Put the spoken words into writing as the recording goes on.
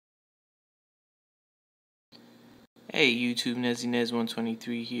Hey YouTube,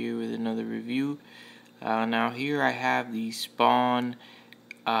 NezzyNez123 here with another review. Now here I have the Spawn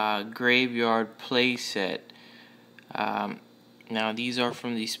Graveyard playset. Now these are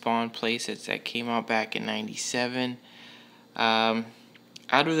from the Spawn playsets that came out back in '97. Out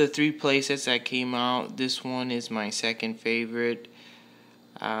of the 3 playsets that came out, this one is my second favorite.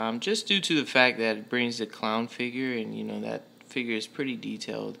 Just due to the fact that it brings the clown figure, and you know that figure is pretty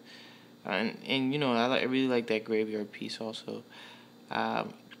detailed. And you know, I really like that graveyard piece also.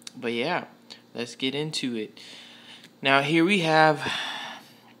 But yeah, let's get into it. Now here we have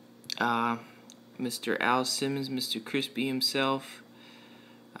Mr. Al Simmons, Mr. Crispy himself,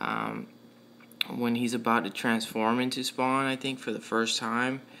 when he's about to transform into Spawn, I think for the first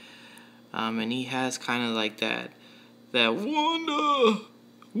time. And he has kind of like that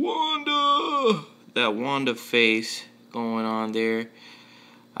Wanda face going on there.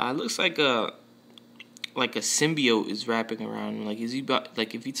 It looks like a symbiote is wrapping around him. Like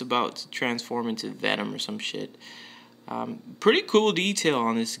if he's about to transform into Venom or some shit. Pretty cool detail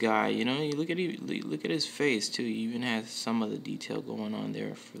on this guy. You know, you look at his face too. He even has some of the detail going on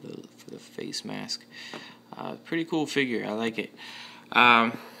there for the face mask. Pretty cool figure. I like it.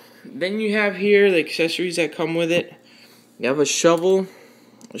 Then you have here the accessories that come with it. You have a shovel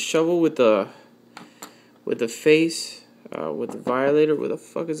with the face. With the violator. Where the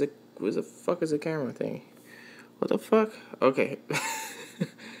fuck is it? Where the fuck is the camera thing? What the fuck? Okay.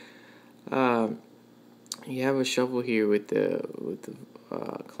 You have a shovel here with the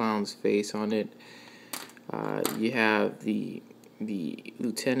clown's face on it. You have the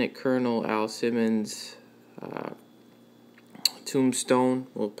Lieutenant Colonel Al Simmons tombstone.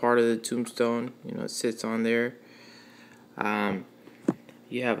 Well, part of the tombstone. You know, it sits on there.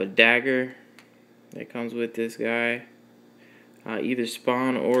 You have a dagger that comes with this guy. Either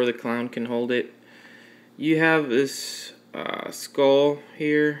Spawn or the clown can hold it. You have this skull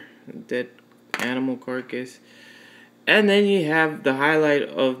here, dead animal carcass, and then you have the highlight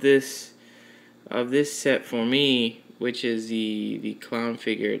of this set for me, which is the clown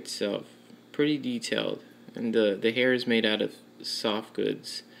figure itself. Pretty detailed, and the hair is made out of soft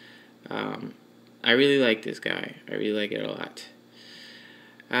goods. I really like this guy. I really like it a lot.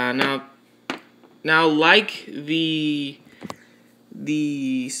 Now, like the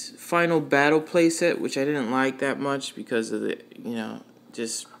final battle playset, which I didn't like that much because of the, you know,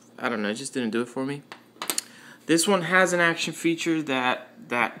 I don't know, it just didn't do it for me. This one has an action feature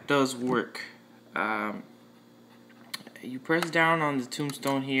that does work. You press down on the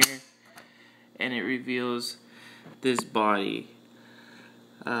tombstone here, and it reveals this body,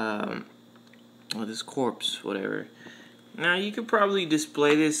 or this corpse, whatever. Now you could probably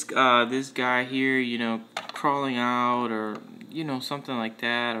display this guy here, you know, crawling out, or you know, something like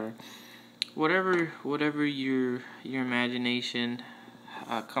that, or whatever your imagination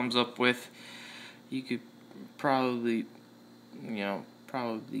comes up with. You could probably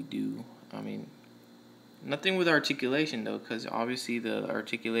do. I mean, nothing with articulation though, because obviously the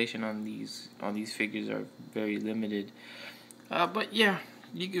articulation on these figures are very limited. But yeah,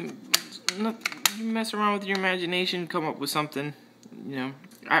 you can mess around with your imagination, come up with something. You know,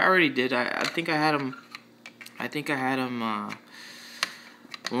 I already did. I think I had him.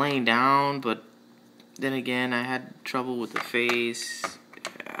 Laying down, but then again, I had trouble with the face.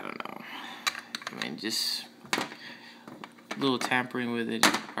 I don't know. I mean, just a little tampering with it,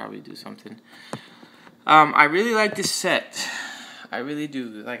 probably do something. I really like this set. I really do.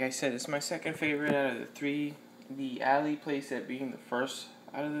 Like I said, it's my second favorite out of the 3. The Alley playset being the first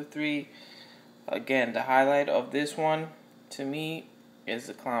out of the 3. Again, the highlight of this one, to me, is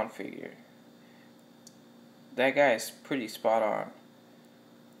the clown figure. That guy is pretty spot on.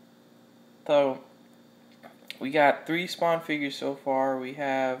 So, we got 3 Spawn figures so far. We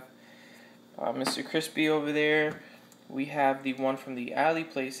have Mr. Crispy over there. We have the one from the Alley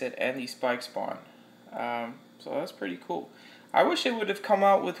playset and the Spike Spawn. So that's pretty cool. I wish it would have come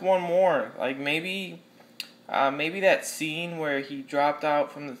out with one more. Like maybe that scene where he dropped down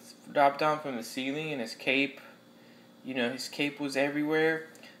from the ceiling and his cape. You know, his cape was everywhere.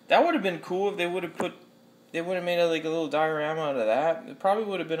 That would have been cool if they would have made like a little diorama out of that. It probably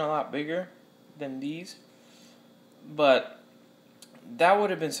would have been a lot bigger than these. But that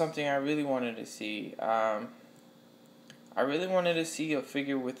would have been something I really wanted to see. I really wanted to see a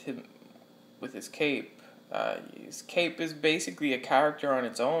figure with him, with his cape. His cape is basically a character on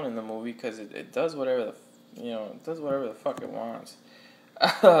its own in the movie because it does whatever the fuck it wants.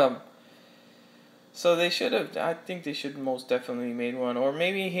 So they should have. I think they should most definitely made one, or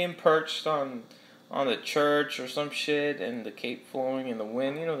maybe him perched on the church or some shit, and the cape flowing in the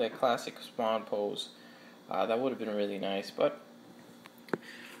wind. You know, that classic Spawn pose. That would have been really nice, but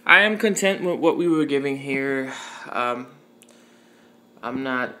I am content with what we were giving here. I'm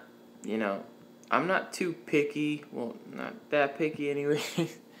not, you know, I'm not too picky. Well, not that picky anyway.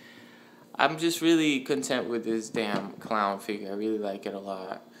 I'm just really content with this damn clown figure. I really like it a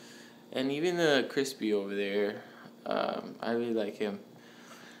lot. And even the Crispy over there, I really like him.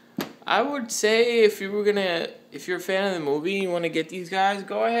 I would say if you're a fan of the movie, you want to get these guys,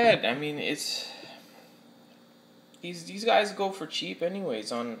 go ahead. I mean, these guys go for cheap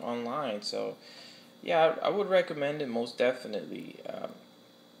anyways online. So yeah, I would recommend it most definitely.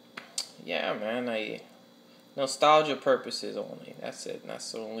 Yeah, man, nostalgia purposes only. That's it.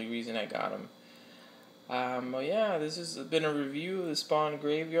 That's the only reason I got them. But yeah, this has been a review of the Spawn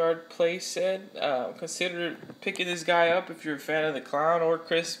Graveyard playset. Consider picking this guy up if you're a fan of the clown or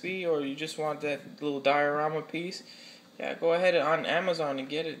Crispy, or you just want that little diorama piece. Yeah, go ahead on Amazon and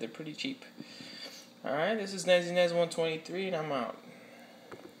get it. They're pretty cheap. Alright, this is NezzyNez123, and I'm out.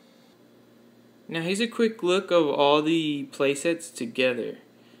 Now here's a quick look of all the playsets together.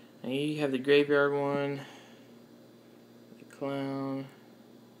 Now here you have the Graveyard one, the clown,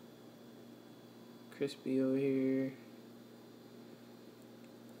 Crispy over here.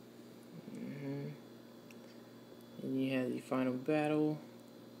 And you have the final battle.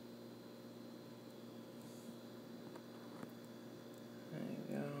 There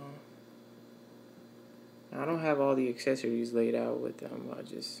you go. Now, I don't have all the accessories laid out with them. I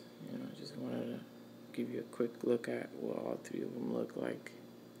just wanted to give you a quick look at what all three of them look like.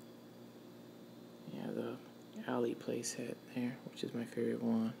 Yeah, the alley playset there, which is my favorite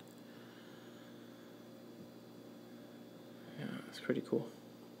one. Yeah, it's pretty cool.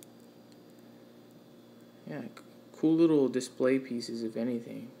 Yeah, cool little display pieces, if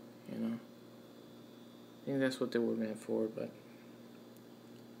anything, you know. I think that's what they were meant for, but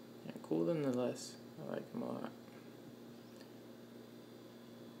yeah, cool nonetheless. I like them a lot.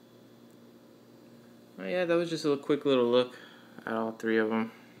 Oh yeah, that was just a quick little look at all three of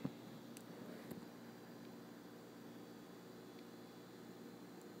them.